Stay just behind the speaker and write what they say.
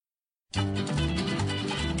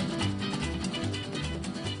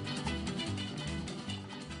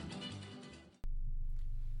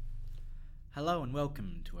Hello and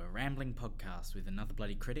welcome to a rambling podcast with another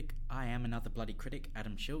bloody critic. I am another bloody critic,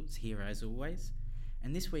 Adam Schultz, here as always.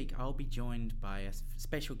 And this week I'll be joined by a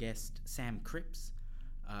special guest, Sam Cripps,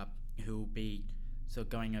 who will be sort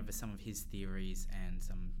of going over some of his theories and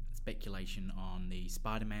some speculation on the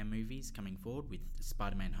Spider-Man movies coming forward, with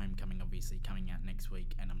Spider-Man Homecoming obviously coming out next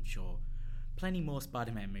week, and I'm sure plenty more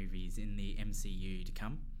Spider-Man movies in the MCU to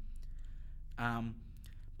come.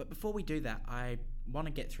 But before we do that, I want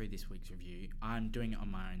to get through this week's review. I'm doing it on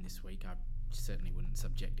my own this week. I certainly wouldn't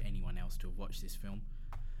subject anyone else to have watched this film.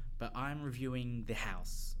 But I'm reviewing The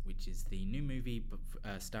House, which is the new movie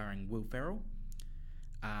starring Will Ferrell.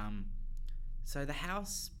 So The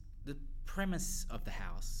House, the premise of The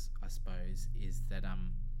House, I suppose, is that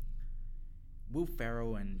Will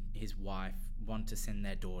Ferrell and his wife want to send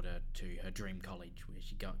their daughter to her dream college where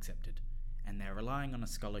she got accepted. And they're relying on a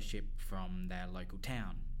scholarship from their local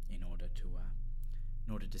town in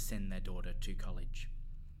order to send their daughter to college.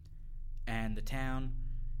 And the town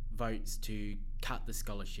votes to cut the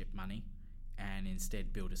scholarship money and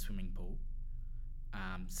instead build a swimming pool.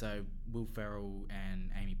 So Will Ferrell and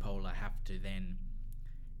Amy Poehler have to then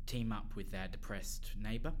team up with their depressed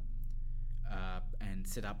neighbour and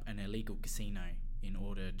set up an illegal casino in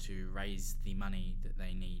order to raise the money that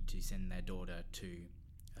they need to send their daughter to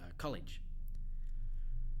college.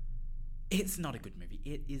 It's not a good movie.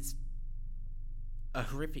 It is a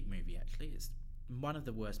horrific movie, actually. It's one of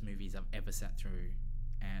the worst movies I've ever sat through,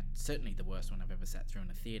 and certainly the worst one I've ever sat through in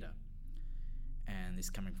a theatre. And this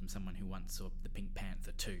coming from someone who once saw The Pink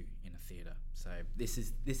Panther 2 in a theatre. So this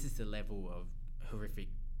is the level of horrific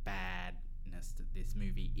badness that this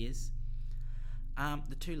movie is.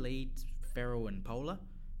 The two leads, Ferrell and Poehler,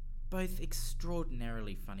 both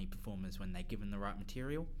extraordinarily funny performers when they're given the right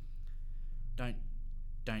material.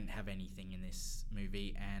 Don't have anything in this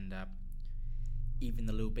movie, and even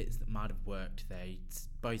the little bits that might have worked, they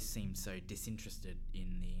both seem so disinterested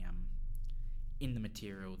in the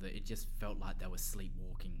material that it just felt like they were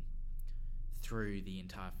sleepwalking through the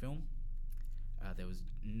entire film. There was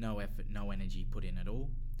no effort, no energy put in at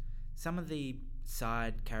all. Some of the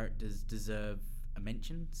side characters deserve a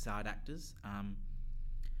mention, side actors.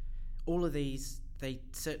 All of these, they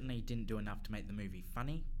certainly didn't do enough to make the movie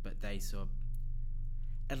funny, but they sort of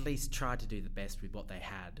at least tried to do the best with what they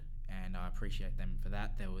had, and I appreciate them for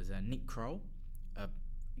that. There was Nick Kroll,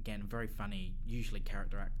 again, very funny, usually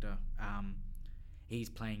character actor. He's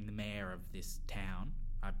playing the mayor of this town.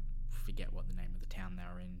 I forget what the name of the town they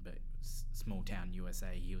were in, but small town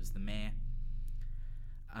USA. He was the mayor.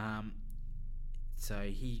 So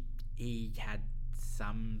he had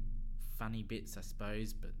some funny bits, I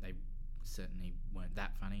suppose, but they certainly weren't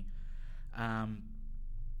that funny.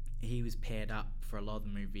 He was paired up for a lot of the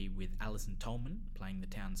movie with Alison Tolman, playing the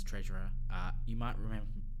town's treasurer. You might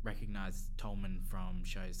recognise Tolman from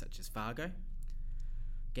shows such as Fargo.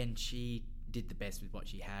 Again, she did the best with what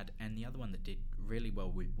she had, and the other one that did really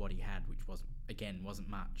well with what he had, which wasn't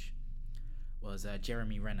much, was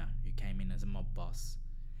Jeremy Renner, who came in as a mob boss.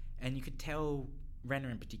 And you could tell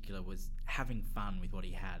Renner in particular was having fun with what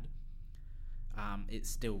he had. It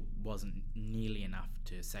still wasn't nearly enough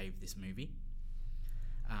to save this movie.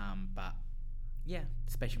 But yeah,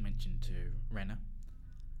 special mention to Renner.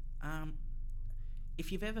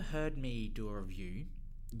 If you've ever heard me do a review,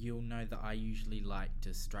 you'll know that I usually like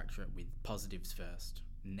to structure it with positives first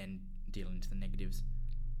and then deal into the negatives.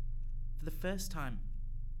 For the first time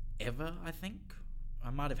ever, I think, I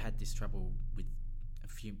might have had this trouble with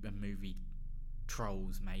a movie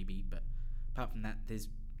trolls maybe, but apart from that, there's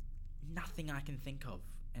nothing I can think of,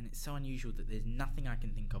 and it's so unusual that there's nothing I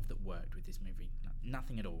can think of that worked with this movie.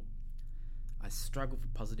 Nothing at all. I struggle for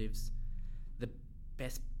positives.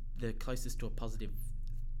 The closest to a positive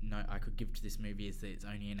note I could give to this movie is that it's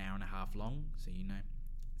only an hour and a half long, so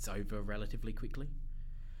it's over relatively quickly.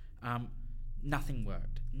 Nothing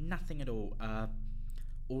worked. Nothing at all.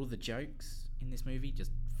 All of the jokes in this movie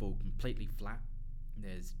just fall completely flat.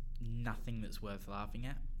 There's nothing that's worth laughing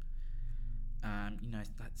at.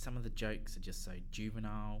 Some of the jokes are just so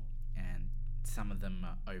juvenile, and some of them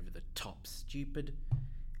are over the top stupid,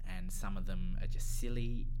 and some of them are just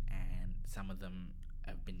silly, and some of them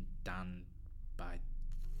have been done by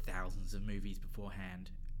thousands of movies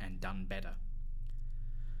beforehand and done better.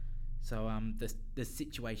 So the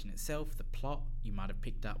situation itself, the plot, you might have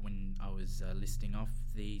picked up when I was listing off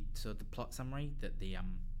the plot summary, that the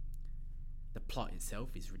plot itself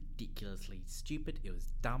is ridiculously stupid. It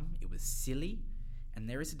was dumb, it was silly, and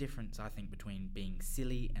there is a difference, I think, between being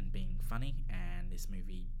silly and being funny, and this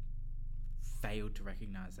movie failed to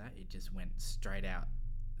recognise that. It just went straight out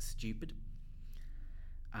stupid.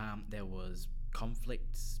 There was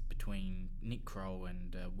conflicts between Nick Kroll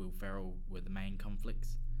and Will Ferrell were the main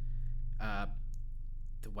conflicts.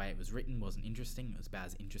 The way it was written wasn't interesting. It was about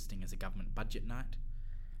as interesting as a government budget night.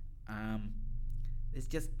 There's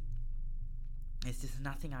just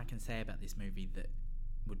nothing I can say about this movie that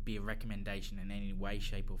would be a recommendation in any way,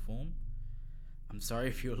 shape or form. I'm sorry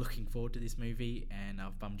if you're looking forward to this movie and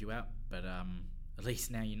I've bummed you out, but at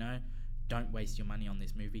least now you know. Don't waste your money on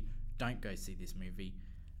this movie. Don't go see this movie.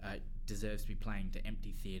 It deserves to be playing to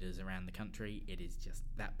empty theatres around the country. It is just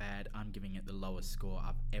that bad. I'm giving it the lowest score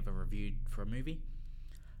I've ever reviewed for a movie.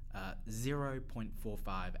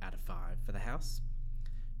 0.45 out of 5 for The House.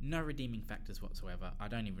 No redeeming factors whatsoever. I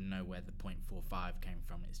don't even know where the 0.45 came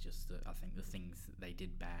from. It's just that I think the things that they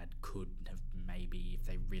did bad could have maybe, if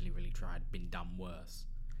they really, really tried, been done worse.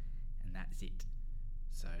 And that's it.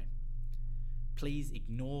 So, please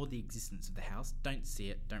ignore the existence of The House. Don't see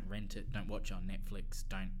it. Don't rent it. Don't watch it on Netflix.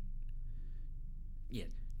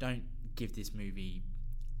 Don't give this movie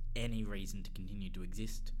any reason to continue to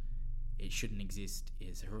exist. It shouldn't exist.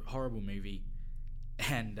 It's a horrible movie.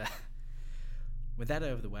 And with that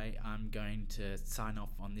over the way, I'm going to sign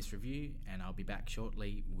off on this review, and I'll be back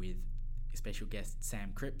shortly with special guest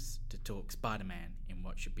Sam Cripps to talk Spider-Man in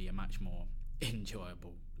what should be a much more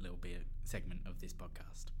enjoyable little bit segment of this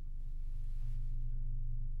podcast.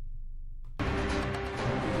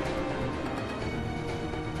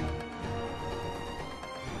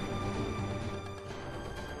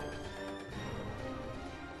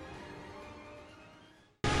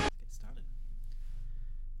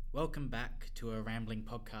 Welcome back to a rambling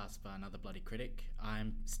podcast by Another Bloody Critic.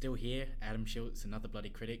 I'm still here, Adam Schultz, Another Bloody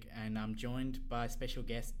Critic, and I'm joined by special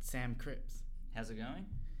guest Sam Cripps. How's it going?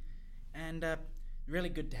 And really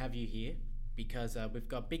good to have you here because we've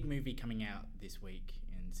got a big movie coming out this week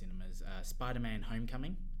in cinemas, Spider-Man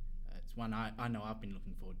Homecoming. It's one I know I've been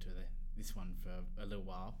looking forward to this one for a little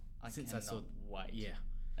while. I wait. Yeah.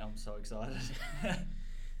 I'm so excited.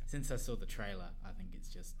 Since I saw the trailer, I think it's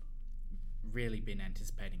just really been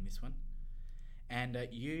anticipating this one. And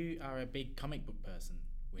you are a big comic book person,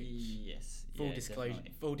 which yes,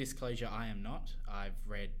 full disclosure, I am not. I've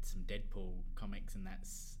read some Deadpool comics and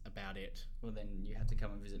that's about it. Well, then you have to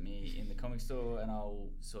come and visit me in the comic store and I'll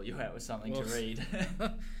sort you out with something to read.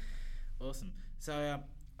 Awesome. So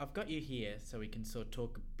I've got you here so we can sort of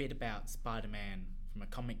talk a bit about Spider-Man from a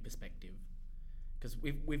comic perspective, because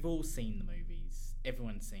we've all seen the movies.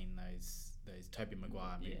 Everyone's seen those Tobey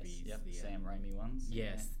Maguire movies. Yes, the Sam Raimi ones.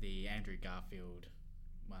 Yes, the Andrew Garfield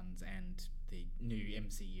ones and the new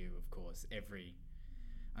MCU, of course.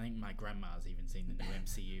 I think my grandma's even seen the new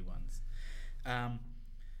MCU ones.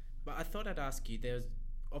 But I thought I'd ask you,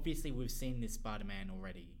 obviously we've seen this Spider-Man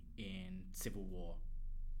already in Civil War,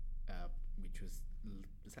 which was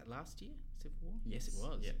that last year, Civil War? Yes, it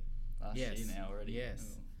was. Yep. Last year now already.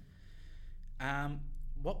 Yes. Oh.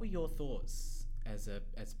 What were your thoughts as a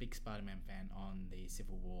big Spider-Man fan on the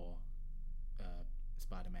Civil War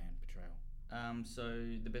Spider-Man portrayal? So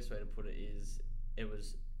the best way to put it is,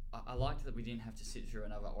 I liked that we didn't have to sit through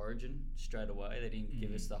another origin straight away. They didn't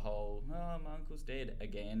give us the whole, my uncle's dead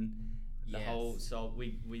again. So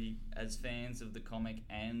we as fans of the comic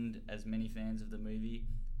and as many fans of the movie,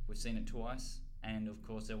 we've seen it twice. And of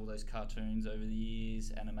course all those cartoons over the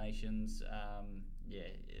years, animations,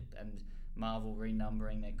 and Marvel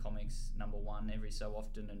renumbering their comics number one every so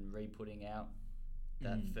often and re-putting out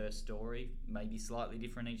that first story, maybe slightly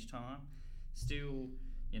different each time. Still,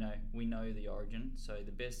 we know the origin. So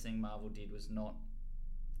the best thing Marvel did was not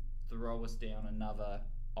throw us down another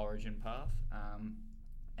origin path,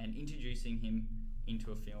 and introducing him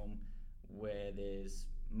into a film where there's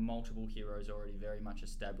multiple heroes already very much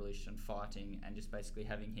established and fighting, and just basically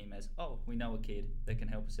having him as, we know a kid that can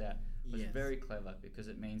help us out, was very clever, because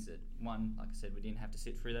it means that, one, like I said, we didn't have to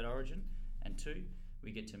sit through that origin, and two,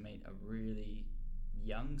 we get to meet a really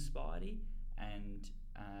young Spidey, and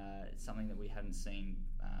something that we hadn't seen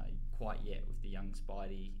quite yet with the young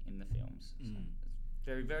Spidey in the films. So it's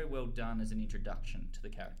very, very well done as an introduction to the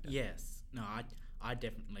character. Yes. No, I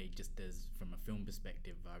definitely, just as from a film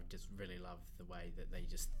perspective, I just really love the way that they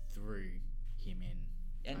just threw him in.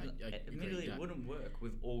 And admittedly, it wouldn't work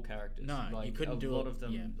with all characters. No, you couldn't do a lot of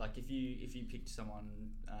them. Yeah. Like if you picked someone,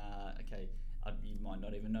 you might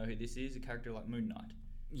not even know who this is. A character like Moon Knight.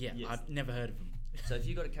 Yeah, yes. I've never heard of him. So if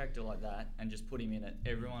you got a character like that and just put him in it,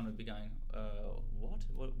 everyone would be going,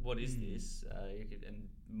 what is this? And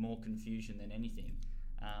more confusion than anything.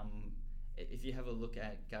 If you have a look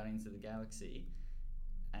at Guardians of the Galaxy,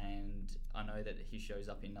 and I know that he shows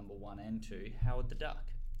up in number 1 and 2, Howard the Duck.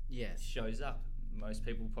 Yes. Shows up. Most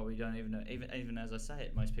people probably don't even know. Even as I say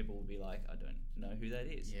it, most people will be like, I don't know who that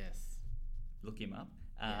is. Yes. look him up.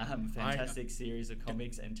 Yeah. Fantastic series of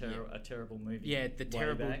comics and a terrible movie. Yeah, the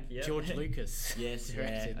terrible back. Yep. George Lucas. Yes,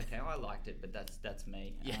 directed. Okay, I liked it, but that's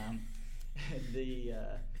me. Yeah.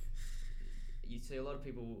 You see a lot of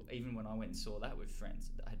people, even when I went and saw that with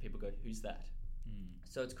friends, I had people go, "Who's that?"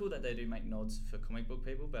 So it's cool that they do make nods for comic book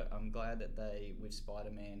people, but I'm glad that they, with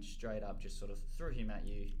Spider-Man, straight up just sort of threw him at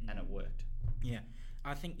you, and it worked. Yeah.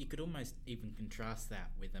 I think you could almost even contrast that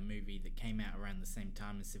with a movie that came out around the same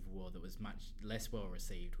time as Civil War that was much less well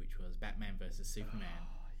received, which was Batman vs Superman.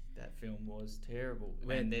 That film was terrible.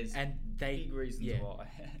 And there's big reasons why.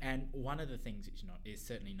 And one of the things which is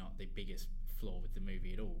certainly not the biggest flaw with the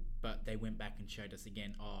movie at all, but they went back and showed us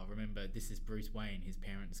again, remember, this is Bruce Wayne, his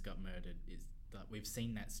parents got murdered. We've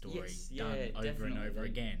seen that story done over and over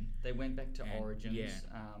again. They went back to origins. Yeah.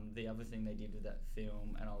 The other thing they did with that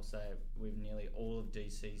film, and I'll say it with nearly all of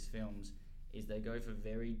DC's films, is they go for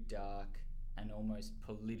very dark and almost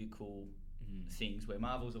political things, where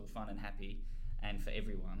Marvel's all fun and happy and for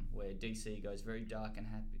everyone, where DC goes very dark and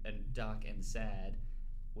happy and dark and sad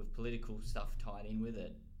with political stuff tied in with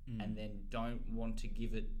it, and then don't want to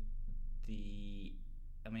give it the...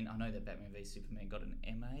 I mean, I know that Batman v Superman got an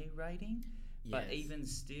MA rating, but even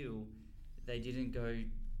still, they didn't go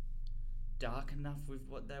dark enough with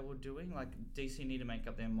what they were doing. Like, DC need to make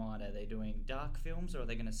up their mind. Are they doing dark films, or are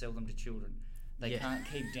they going to sell them to children? They can't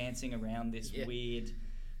keep dancing around this weird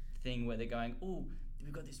thing where they're going, oh,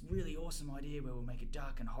 we've got this really awesome idea where we'll make it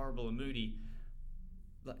dark and horrible and moody.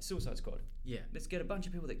 Like Suicide Squad. Yeah. Let's get a bunch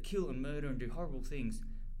of people that kill and murder and do horrible things,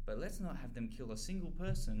 but let's not have them kill a single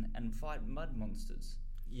person and fight mud monsters.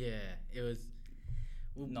 Yeah, it was...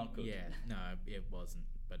 Well, not good. Yeah, no, it wasn't.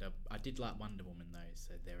 But I did like Wonder Woman though,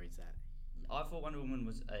 so there is that. I thought Wonder Woman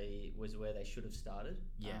was where they should have started.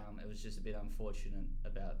 Yeah. It was just a bit unfortunate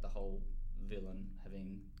about the whole villain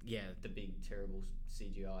having the big terrible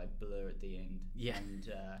CGI blur at the end. Yeah. And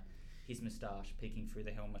his moustache peeking through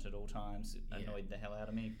the helmet at all times annoyed the hell out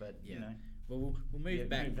of me. But you know, well, we'll move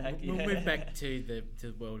back. We'll move back to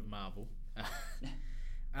the world of Marvel.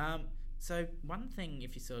 So one thing,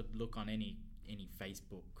 if you sort of look on any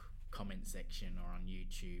Facebook comment section or on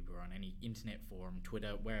YouTube or on any internet forum,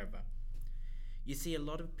 Twitter, wherever, you see a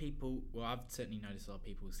lot of people, well, I've certainly noticed a lot of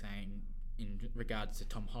people saying in regards to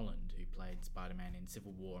Tom Holland, who played Spider-Man in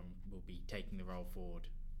Civil War and will be taking the role forward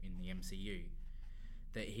in the MCU,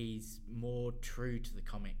 that he's more true to the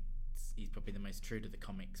comics. He's probably the most true to the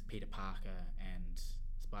comics Peter Parker and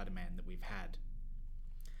Spider-Man that we've had.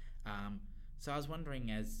 So I was wondering,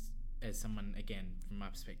 as someone, again, from my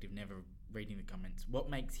perspective, never reading the comments, what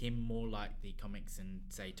makes him more like the comics than,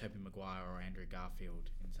 say, Tobey Maguire or Andrew Garfield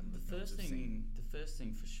in some of the films we've seen? The first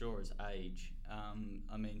thing for sure is age.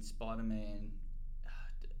 I mean, Spider-Man,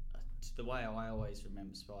 the way I always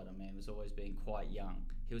remember Spider-Man was always being quite young.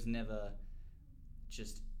 He was never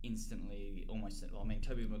just instantly almost... I mean,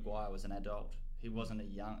 Tobey Maguire was an adult. He wasn't a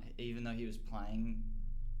young... Even though he was playing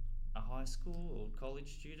a high school or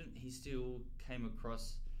college student, he still came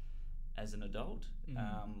across as an adult,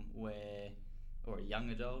 or a young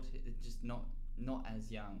adult, just not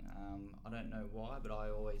as young. I don't know why, but I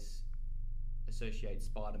always associate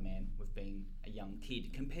Spider-Man with being a young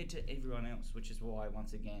kid compared to everyone else, which is why,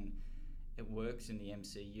 once again, it works in the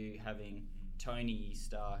MCU, having Tony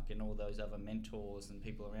Stark and all those other mentors and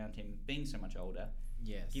people around him being so much older.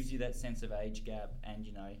 Yes. Gives you that sense of age gap, and,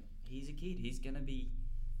 you know, he's a kid. He's going to be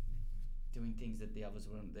doing things that the others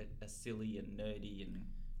wouldn't, that are silly and nerdy and...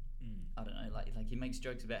 I don't know, like he makes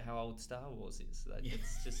jokes about how old Star Wars is. Like,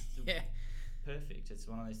 it's just perfect. It's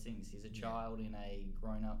one of those things. He's a child in a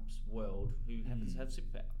grown-up's world who happens to have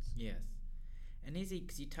superpowers. Yes. And is he,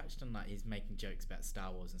 because you touched on, like, he's making jokes about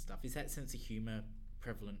Star Wars and stuff, is that sense of humour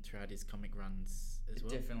prevalent throughout his comic runs as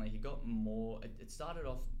well? Definitely. He got more... It started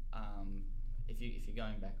off, if you're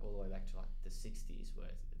going back all the way back to, like, the 60s, where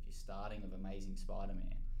if you're starting of Amazing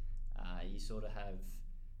Spider-Man, you sort of have...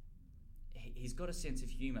 He's got a sense of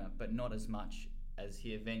humour, but not as much as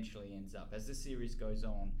he eventually ends up. As the series goes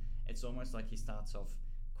on, it's almost like he starts off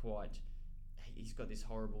quite... He's got this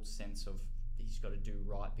horrible sense of he's got to do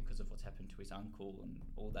right because of what's happened to his uncle and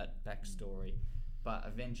all that backstory. But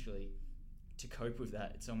eventually, to cope with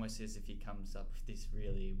that, it's almost as if he comes up with this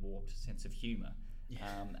really warped sense of humour.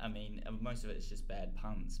 I mean, most of it is just bad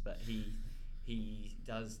puns, but he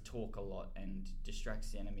does talk a lot and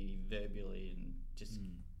distracts the enemy verbally and just...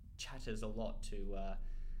 chatters a lot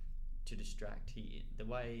to distract. The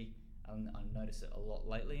way I notice it a lot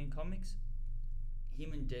lately in comics,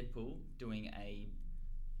 him and Deadpool doing a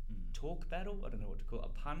talk battle, I don't know what to call it, a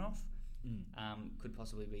pun off, could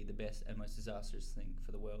possibly be the best and most disastrous thing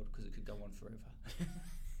for the world, because it could go on forever.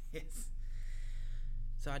 Yes.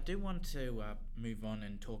 So I do want to move on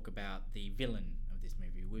and talk about the villain of this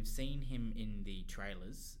movie. We've seen him in the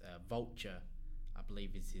trailers. Vulture, I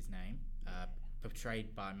believe is his name,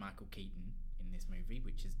 portrayed by Michael Keaton in this movie,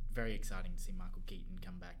 which is very exciting to see Michael Keaton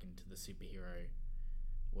come back into the superhero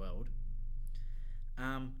world.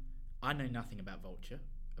 I know nothing about Vulture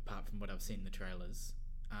apart from what I've seen in the trailers.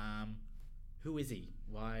 Who is he?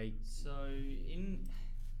 Why? So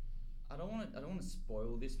I don't want to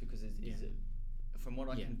spoil this because from what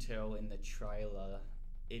I can tell in the trailer,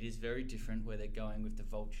 it is very different where they're going with the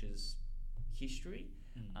Vulture's history.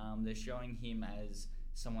 They're showing him as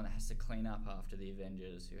someone that has to clean up after the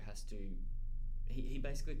Avengers, who has to. He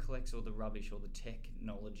basically collects all the rubbish, all the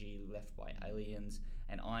technology left by aliens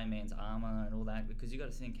and Iron Man's armor and all that, because you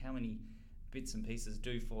got to think how many bits and pieces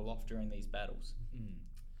do fall off during these battles.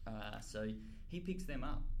 So he picks them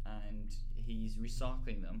up and he's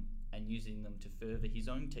recycling them and using them to further his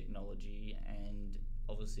own technology, and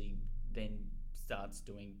obviously then starts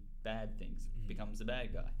doing bad things, becomes the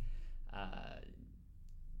bad guy.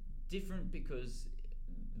 Different because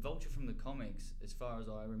Vulture from the comics, as far as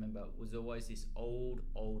I remember, was always this old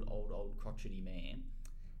crotchety man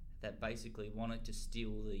that basically wanted to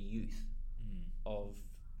steal the youth of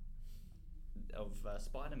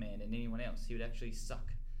Spider-Man and anyone else. He would actually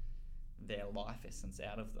suck their life essence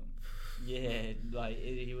out of them.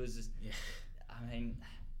 He was just. Yeah. I mean,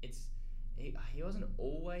 he wasn't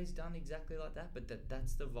always done exactly like that, but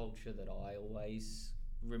that's the Vulture that I always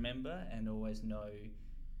remember and always know.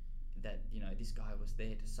 That, this guy was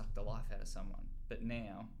there to suck the life out of someone. But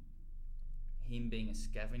now, him being a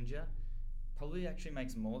scavenger probably actually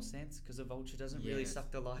makes more sense, because a Vulture doesn't really suck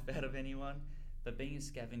the life out of anyone. But being a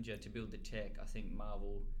scavenger to build the tech, I think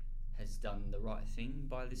Marvel has done the right thing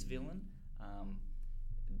by this villain.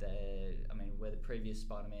 Where the previous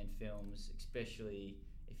Spider-Man films, especially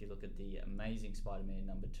if you look at the Amazing Spider-Man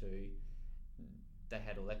 #2, they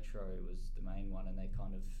had Electro was the main one, and they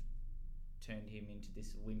kind of turned him into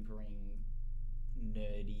this whimpering,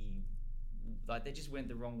 nerdy, they just went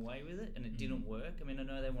the wrong way with it, and it didn't work. I mean, I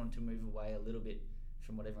know they wanted to move away a little bit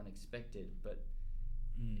from what everyone expected, but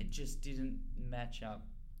it just didn't match up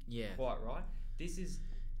quite right. This is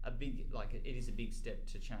it is a big step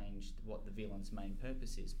to change what the villain's main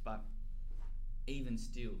purpose is, but even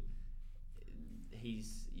still,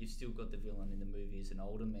 you've still got the villain in the movie as an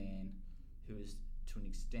older man who is, to an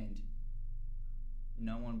extent,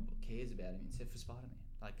 no one cares about him except for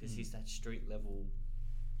Spider-Man, because he's that street level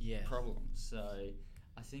problem. So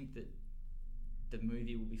I think that the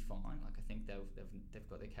movie will be fine. I think they've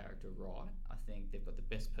got their character right. I think they've got the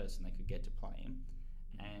best person they could get to play him,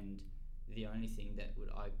 and the only thing that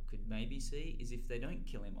I could maybe see is if they don't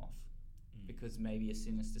kill him off, because maybe a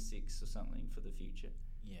Sinister Six or something for the future.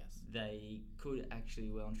 Yes, they could actually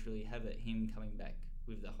well and truly have him coming back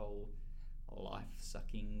with the whole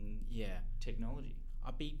life-sucking technology.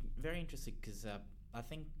 I'd be very interested because I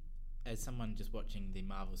think, as someone just watching the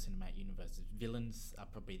Marvel Cinematic Universe, villains are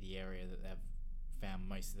probably the area that they've found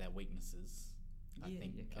most of their weaknesses. I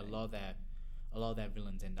think a lot of their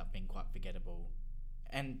villains end up being quite forgettable,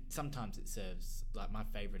 and sometimes it serves. Like, my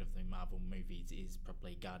favourite of the Marvel movies is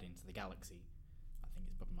probably Guardians of the Galaxy. I think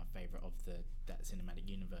it's probably my favourite of that cinematic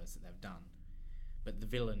universe that they've done. But the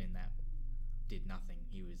villain in that did nothing.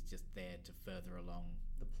 He was just there to further along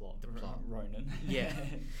the plot. Ronan. Yeah.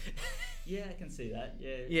 I can see that.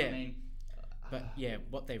 Yeah. I mean,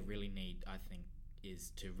 what they really need, I think,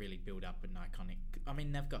 is to really build up an iconic. I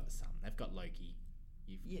mean, they've got Loki.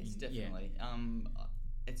 Definitely.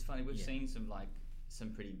 It's funny, we've seen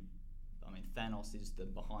some pretty. I mean, Thanos is the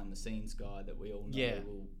behind the scenes guy that we all know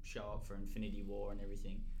will show up for Infinity War and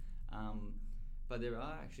everything. But there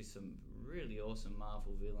are actually some really awesome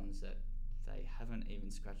Marvel villains that they haven't even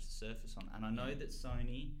scratched the surface on. And I know that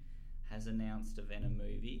Sony has announced a Venom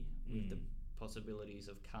movie with the possibilities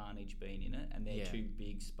of Carnage being in it, and they're two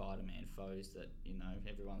big Spider-Man foes that,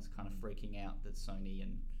 everyone's kind of freaking out that Sony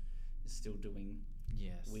is still doing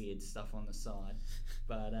weird stuff on the side.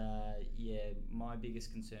 But my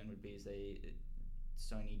biggest concern would be is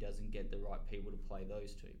Sony doesn't get the right people to play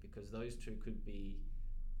those two, because those two could be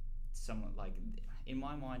somewhat in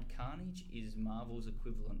my mind, Carnage is Marvel's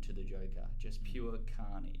equivalent to the Joker, just pure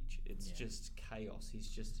carnage. It's just chaos. He's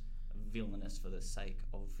just villainous for the sake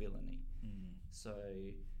of villainy. So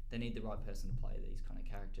they need the right person to play these kind of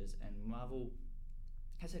characters, and Marvel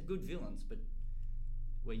has had good villains, but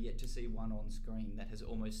we're yet to see one on screen that has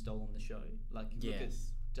almost stolen the show. Look at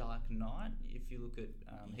Dark Knight. If you look at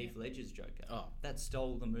Heath Ledger's Joker, that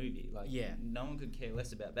stole the movie. No one could care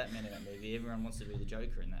less about Batman in that movie. Everyone wants to be the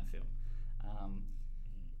Joker in that film.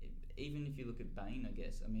 even if you look at Bane, I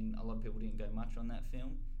guess, I mean, a lot of people didn't go much on that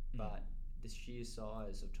film, but the sheer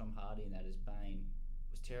size of Tom Hardy in that as Bane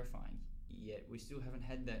was terrifying. Yet we still haven't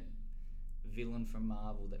had that villain from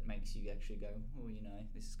Marvel that makes you actually go, oh, you know,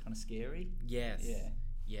 this is kind of scary. Yes. Yeah.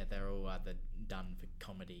 Yeah, they're all either done for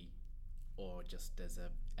comedy or just as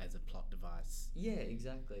a plot device. Yeah,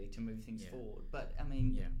 exactly, to move things forward. But, I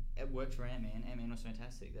mean, it worked for Ant-Man. Ant-Man was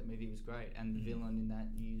fantastic. That movie was great. And the villain in that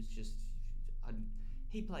news just...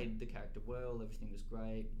 he played the character well. Everything was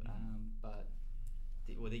great. But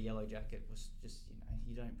the Yellow Jacket was just, you know,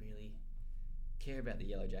 you don't really care about the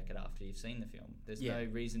Yellow Jacket after you've seen the film. There's no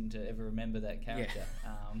reason to ever remember that character.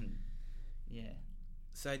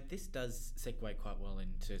 So this does segue quite well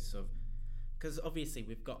into sort of... Because obviously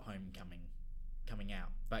we've got Homecoming coming out,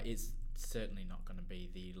 but it's certainly not going to be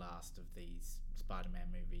the last of these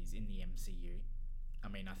Spider-Man movies in the MCU. I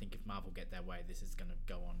mean, I think if Marvel get their way, this is going to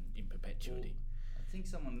go on in perpetuity. Well, I think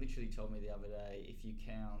someone literally told me the other day, if you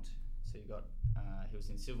count... So you got... he was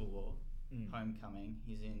in Civil War, Homecoming,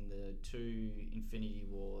 he's in the 2 Infinity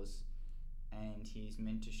Wars, and he's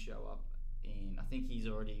meant to show up in... I think he's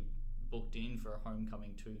already booked in for a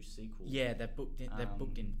Homecoming 2 sequel. Yeah, they're booked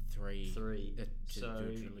in 3. So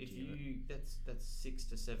if you... That's 6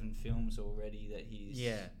 to 7 films already that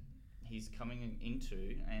he's coming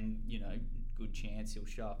into, and, you know, good chance he'll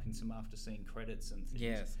show up in some after-scene credits and things.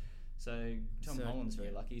 Yes. So Tom Holland's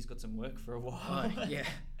very lucky. He's got some work for a while. Oh, yeah.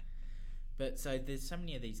 But so there's so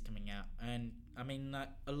many of these coming out, and I mean,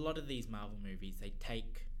 a lot of these Marvel movies, they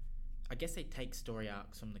take story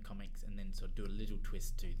arcs from the comics and then sort of do a little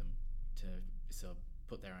twist to them to sort of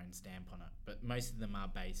put their own stamp on it. But most of them are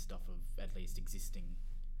based off of at least existing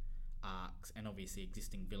arcs and obviously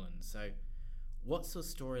existing villains. So what sort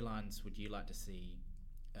of storylines would you like to see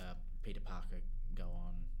Peter Parker go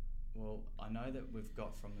on? Well, I know that we've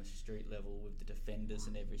got from the street level with the Defenders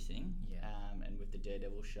and everything, and with the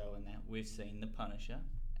Daredevil show and that, we've seen the Punisher,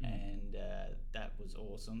 and that was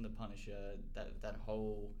awesome. The Punisher, that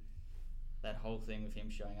whole thing with him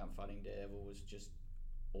showing up fighting Daredevil was just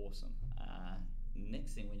awesome.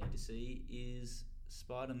 Next thing we need to see is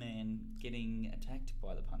Spider-Man getting attacked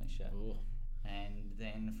by the Punisher. Ooh. And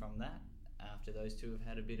then from that, after those two have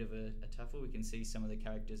had a bit of a tuffle, we can see some of the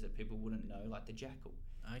characters that people wouldn't know, like the Jackal.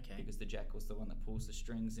 Okay. Because the Jackal's the one that pulls the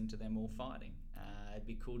strings into them all fighting. It'd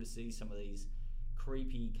be cool to see some of these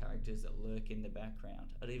creepy characters that lurk in the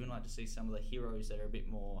background. I'd even like to see some of the heroes that are a bit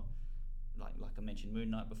more, like I mentioned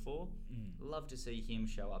Moon Knight before. Love to see him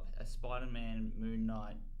show up. A Spider-Man Moon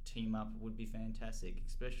Knight team up would be fantastic,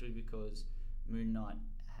 especially because Moon Knight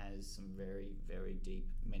has some very, very deep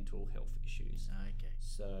mental health issues. Okay.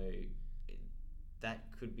 So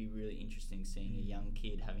that could be really interesting, seeing a young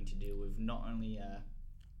kid having to deal with not only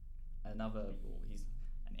he's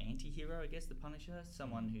an anti-hero, I guess, the Punisher,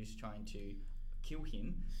 someone who's trying to kill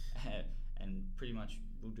him and pretty much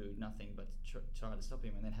will do nothing but try to stop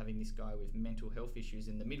him, and then having this guy with mental health issues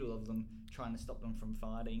in the middle of them trying to stop them from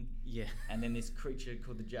fighting, and then this creature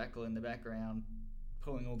called the Jackal in the background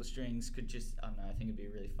pulling all the strings could just, I don't know, I think it'd be a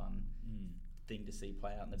really fun thing to see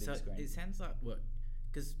play out on the big screen. It sounds like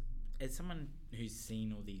because as someone who's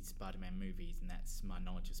seen all these Spider-Man movies, and that's my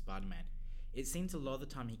knowledge of Spider-Man, it seems a lot of the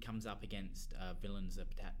time he comes up against villains that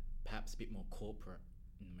perhaps a bit more corporate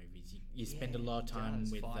in the movies. You spend a lot of time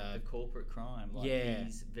with the corporate crime.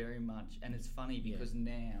 He's very much, and it's funny because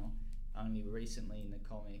now, only recently in the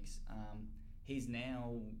comics, he's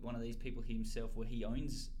now one of these people himself where he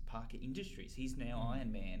owns Parker Industries. He's now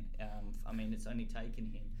Iron Man. I mean, it's only taken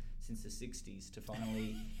him since the 60s to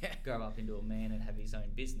finally grow up into a man and have his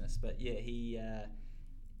own business. But yeah,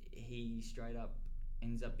 he straight up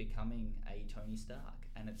ends up becoming a Tony Stark.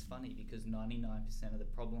 And it's funny because 99% of the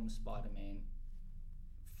problems Spider-Man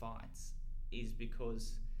fights is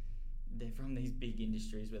because they're from these big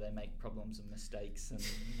industries where they make problems and mistakes and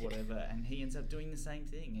whatever, and he ends up doing the same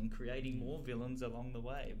thing and creating more villains along the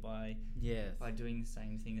way by doing the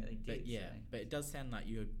same thing that they did. But it does sound like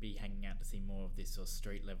you would be hanging out to see more of this sort of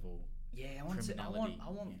street level. I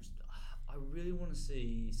really want to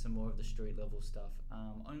see some more of the street level stuff.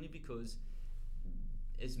 Only because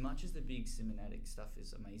as much as the big cinematic stuff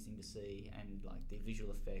is amazing to see, and like the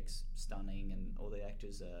visual effects stunning, and all the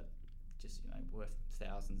actors are just, you know, worth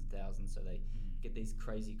thousands and thousands, so they get these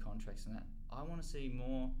crazy contracts and that. I want to see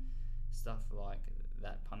more stuff like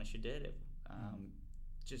that Punisher Daredevil.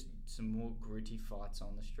 Just some more gritty fights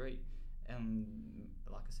on the street. And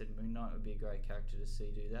like I said, Moon Knight would be a great character to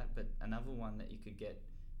see do that. But another one that you could get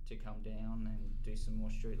to come down and do some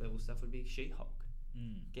more street level stuff would be She-Hulk.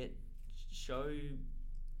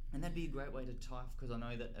 And that'd be a great way to tie, because I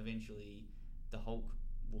know that eventually the Hulk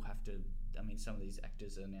will have have to. I mean, some of these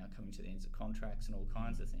actors are now coming to the ends of contracts and all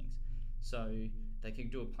kinds of things. So they could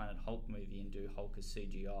do a Planet Hulk movie and do Hulk as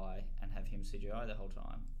CGI and have him CGI the whole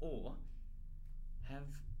time, or have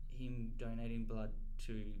him donating blood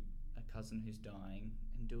to a cousin who's dying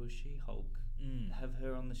and do a She-Hulk. Have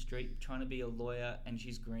her on the street trying to be a lawyer, and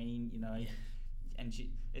she's green, you know. And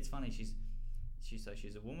it's funny, she's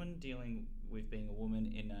a woman dealing with being a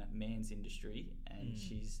woman in a man's industry, and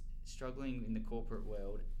she's struggling in the corporate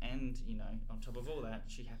world, and, you know, on top of all that,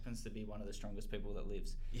 she happens to be one of the strongest people that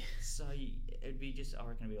lives. So it'd be I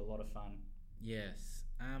reckon it'd be a lot of fun. Yes.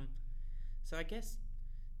 So I guess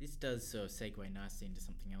this does sort of segue nicely into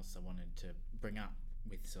something else I wanted to bring up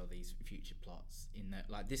with sort of these future plots. In that,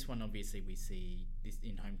 like, this one, obviously we see this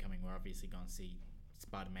in Homecoming, we're obviously going to see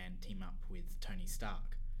Spider-Man team up with Tony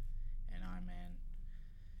Stark and Iron Man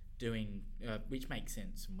doing, which makes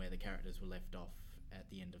sense from where the characters were left off at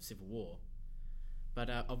the end of Civil War. But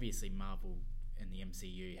obviously Marvel and the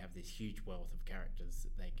MCU have this huge wealth of characters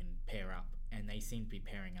that they can pair up, and they seem to be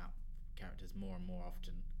pairing up characters more and more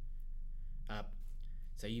often.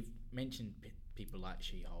 So you've mentioned people like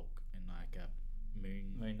She-Hulk and like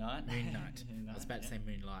Moon Knight. I was about to say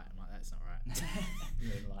Moonlight. I'm like, that's not right.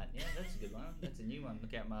 Moonlight. Yeah, that's a good one. That's a new one.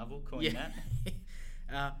 Look out, Marvel, coin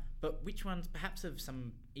that. But which ones, perhaps of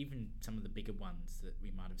some of the bigger ones that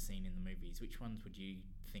we might have seen in the movies, which ones would you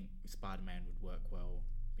think Spider-Man would work well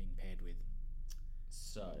being paired with?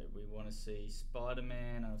 So we want to see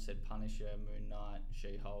Spider-Man. I've said Punisher, Moon Knight,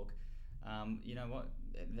 She-Hulk. You know what?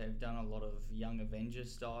 They've done a lot of Young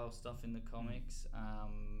Avengers style stuff in the comics. I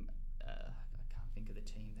can't think of the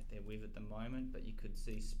team that they're with at the moment, but you could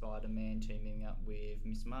see Spider-Man teaming up with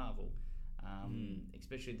Miss Marvel,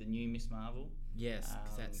 especially the new Miss Marvel. Yes,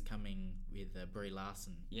 because that's coming with Brie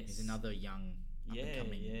Larson. Yes. Who's another young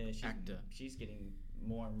up-and-coming actor. She's getting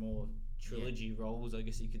more and more trilogy roles, I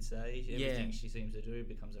guess you could say. Everything she seems to do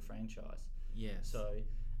becomes a franchise. Yes. So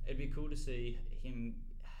it'd be cool to see him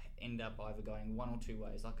end up either going one or two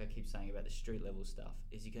ways, like I keep saying about the street level stuff,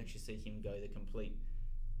 is you can actually see him go the complete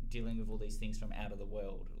dealing with all these things from out of the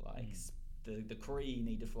world, like the Kree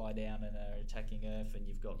need to fly down and are attacking Earth, and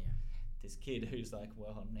you've got this kid who's like,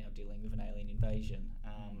 well, I'm now dealing with an alien invasion.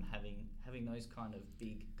 Having those kind of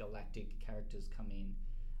big galactic characters come in.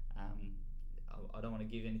 I don't want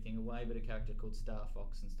to give anything away, but a character called Star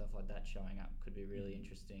Fox and stuff like that showing up could be really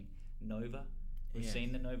interesting. Nova, we've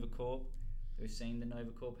seen the Nova Corp. We've seen the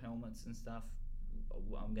Nova Corp helmets and stuff.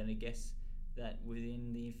 I'm going to guess that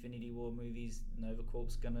within the Infinity War movies, Nova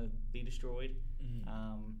Corp's going to be destroyed.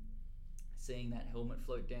 Seeing that helmet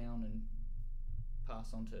float down and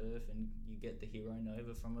pass on to Earth, and you get the hero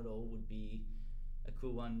Nova from it all, would be a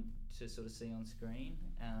cool one to sort of see on screen.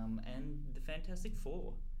 And the Fantastic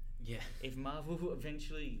Four. Yeah. If Marvel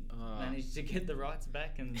eventually managed to get the rights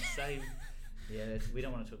back and save... we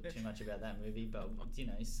don't want to talk too much about that movie, but, you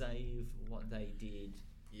know, save what they did.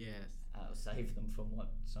 Yes. Save them from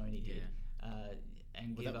what Sony did.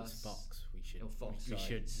 And give us Fox. We should. Or Fox. We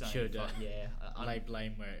should lay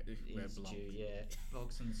blame where it belongs.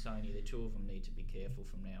 Fox and Sony, the two of them need to be careful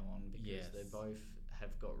from now on, because they both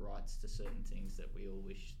have got rights to certain things that we all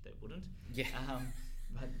wish they wouldn't. Yeah.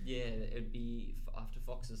 But it'd be after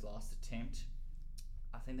Fox's last attempt.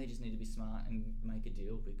 I think they just need to be smart and make a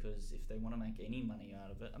deal, because if they want to make any money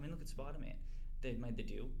out of it, I mean, look at Spider-Man. They've made the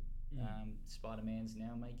deal. Spider-Man's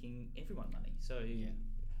now making everyone money. So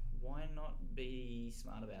why not be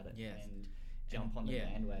smart about it and jump on the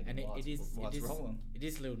bandwagon and while it's rolling? It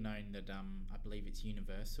is little known that I believe it's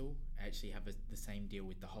Universal actually have the same deal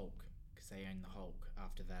with the Hulk, because they own the Hulk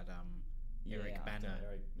after that Eric Banner.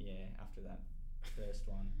 After that first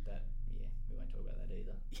one. We won't talk about that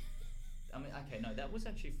either. I mean, okay, no, that was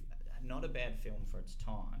actually not a bad film for its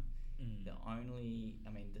time.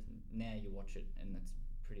 Now you watch it and it's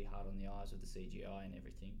pretty hard on the eyes with the CGI and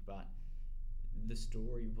everything, but the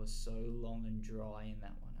story was so long and dry in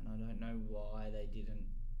that one, and I don't know why they didn't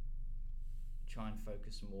try and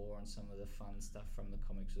focus more on some of the fun stuff from the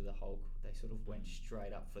comics with the Hulk. They sort of went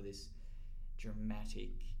straight up for this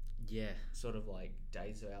dramatic, sort of like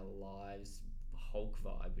Days of Our Lives Hulk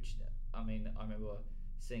vibe, which, I mean, I remember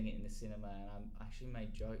seeing it in the cinema, and I actually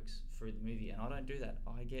made jokes through the movie, and I don't do that.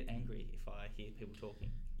 I get angry if I hear people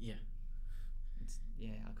talking.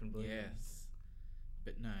 I couldn't believe it.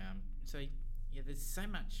 But no, there's so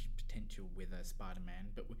much potential with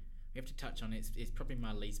Spider-Man, but we have to touch on it. It's probably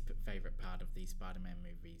my least favourite part of these Spider-Man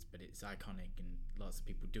movies, but it's iconic and lots of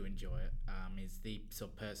people do enjoy it, is the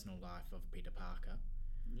sort of personal life of Peter Parker.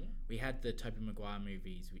 We had the Tobey Maguire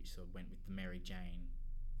movies, which sort of went with the Mary Jane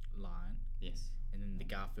line. Yes. And then the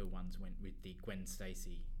Garfield ones went with the Gwen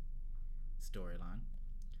Stacy storyline.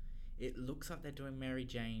 it looks like they're doing Mary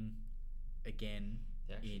Jane again.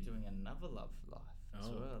 They're actually doing another Love Life as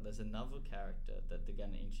well. There's another character that they're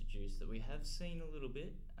going to introduce that we have seen a little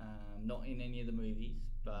bit, not in any of the movies,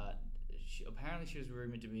 but apparently she was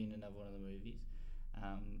rumoured to be in another one of the movies.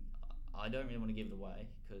 I don't really want to give it away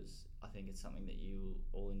because I think it's something that you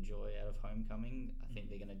all enjoy out of Homecoming. I think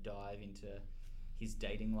they're going to dive into his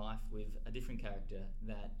dating life with a different character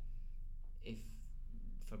that, if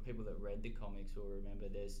for people that read the comics will remember,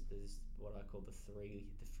 there's what I call the three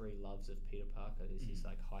loves of Peter Parker. There's his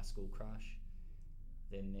like high school crush.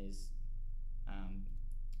 Then there's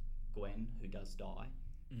Gwen, who does die,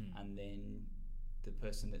 and then the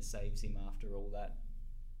person that saves him after all that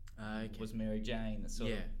was Mary Jane. That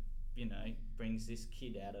sort of, brings this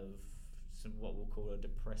kid out of what we'll call a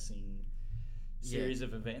depressing series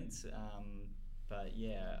of events. But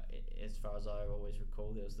yeah, as far as I always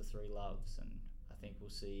recall, there was the three loves, and I think we'll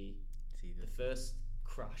see the first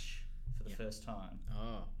crush for the first time.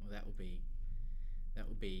 Oh, well, that will be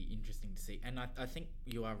interesting to see. And I think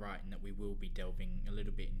you are right in that we will be delving a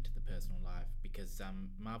little bit into the personal life, because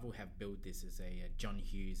Marvel have billed this as a John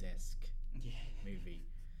Hughes-esque movie,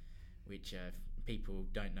 which people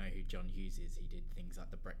don't know who John Hughes is. He did things like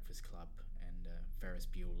The Breakfast Club and Ferris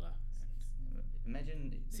Bueller.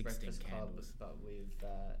 Imagine The Breakfast Club, but with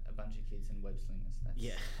a bunch of kids in web slingers.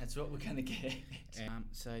 That's what we're going to get.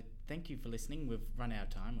 So thank you for listening. We've run out of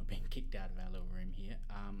time. We're being kicked out of our little room here.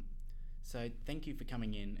 So thank you for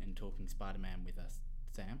coming in and talking Spider-Man with us,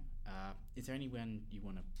 Sam. Is there anyone you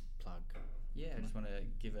want to plug? Yeah, I just want to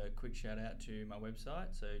give a quick shout out to my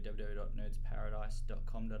website, so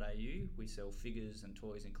www.nerdsparadise.com.au. We sell figures and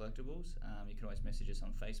toys and collectibles. You can always message us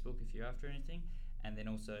on Facebook if you're after anything. And then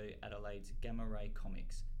also Adelaide's Gamma Ray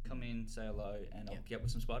Comics. Come in, say hello, and I'll get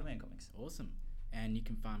with some Spider-Man comics. Awesome. And you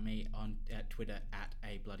can find me at Twitter at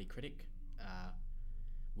 @abloodycritic.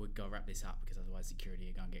 We'll go wrap this up because otherwise security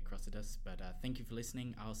are going to get cross at us. But thank you for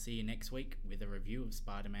listening. I'll see you next week with a review of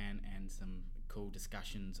Spider-Man and some cool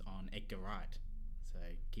discussions on Edgar Wright. So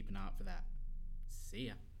keep an eye out for that. See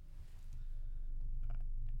ya.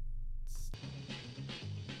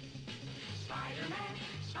 Spider-Man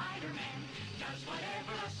does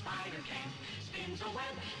whatever a spider can. Spins a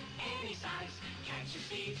web any size, catches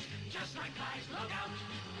thieves just like flies. Look out,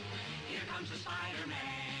 here comes the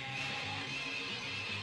Spider-Man.